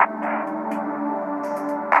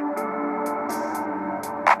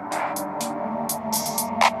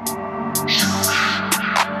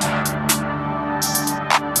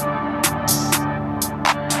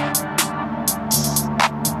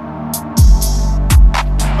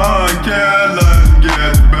I can't let him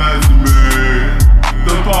get the best of me.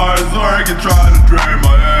 The bars work and try to drain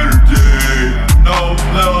my energy. No,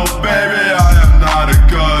 little baby, I am not a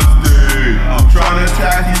custy. I'm trying to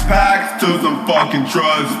tax these packs to some fucking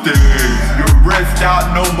trusties. Your wrist got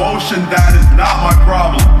no motion, that is not my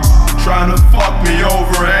problem. Trying to fuck me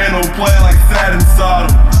over, ain't no play like Feta and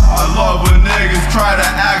Sodom. I love when niggas try to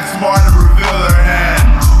act smart and reveal their hand.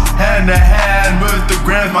 Hand to hand with the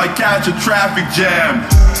grams, might catch a traffic jam.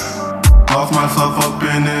 Lost myself up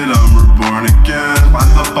in it, I'm reborn again.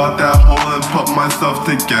 Myself out that hole and put myself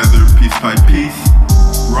together piece by piece.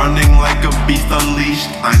 Running like a beast unleashed,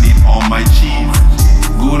 I need all my cheese.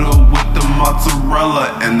 Gouda with the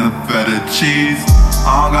mozzarella and the Feta cheese.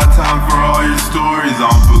 I don't got time for all your stories, I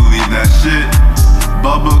don't believe that shit.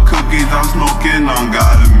 Bubba Cookies I'm smoking, I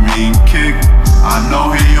got a mean kick. I know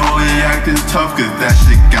he only acting tough cause that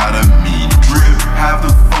shit got a mean drip. Have to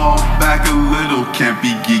fall back a little, can't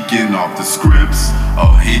be geeking off the scripts.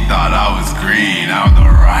 Oh, he thought I was green, I'm the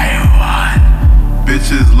right one.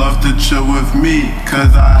 Bitches love to chill with me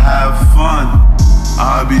cause I have fun.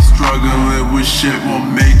 I be struggling with shit, won't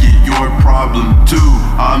make it your problem too.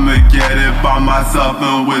 I'ma get it by myself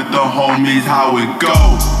and with the homies, how it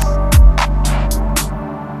go.